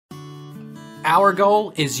Our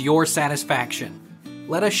goal is your satisfaction.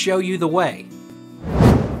 Let us show you the way.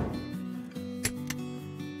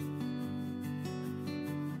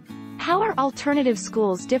 How are alternative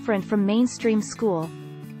schools different from mainstream school?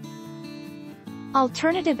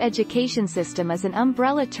 Alternative education system is an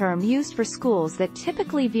umbrella term used for schools that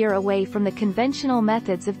typically veer away from the conventional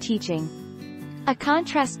methods of teaching. A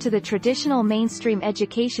contrast to the traditional mainstream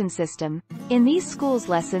education system, in these schools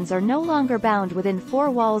lessons are no longer bound within four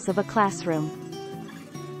walls of a classroom.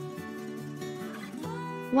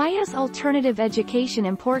 Why is alternative education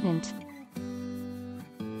important?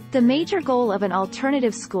 The major goal of an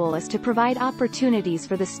alternative school is to provide opportunities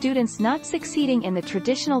for the students not succeeding in the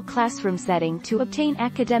traditional classroom setting to obtain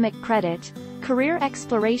academic credit, career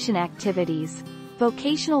exploration activities,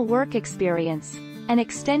 vocational work experience, and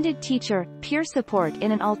extended teacher-peer support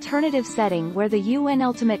in an alternative setting where the UN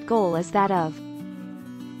ultimate goal is that of.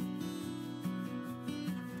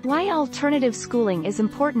 Why alternative schooling is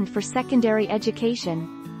important for secondary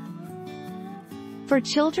education? For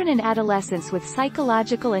children and adolescents with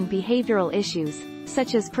psychological and behavioral issues,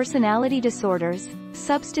 such as personality disorders,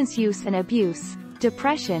 substance use and abuse,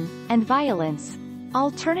 depression, and violence,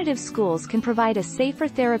 alternative schools can provide a safer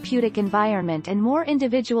therapeutic environment and more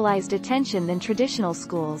individualized attention than traditional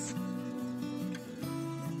schools.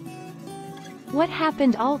 What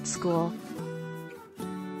happened Alt School?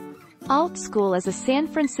 Alt School is a San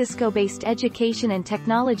Francisco-based education and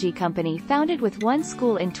technology company founded with one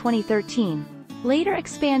school in 2013. Later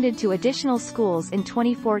expanded to additional schools in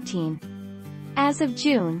 2014. As of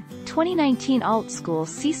June 2019, Alt School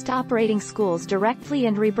ceased operating schools directly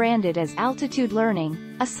and rebranded as Altitude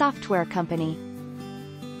Learning, a software company.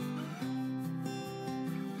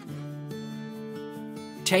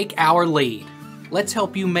 Take our lead. Let's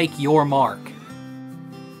help you make your mark.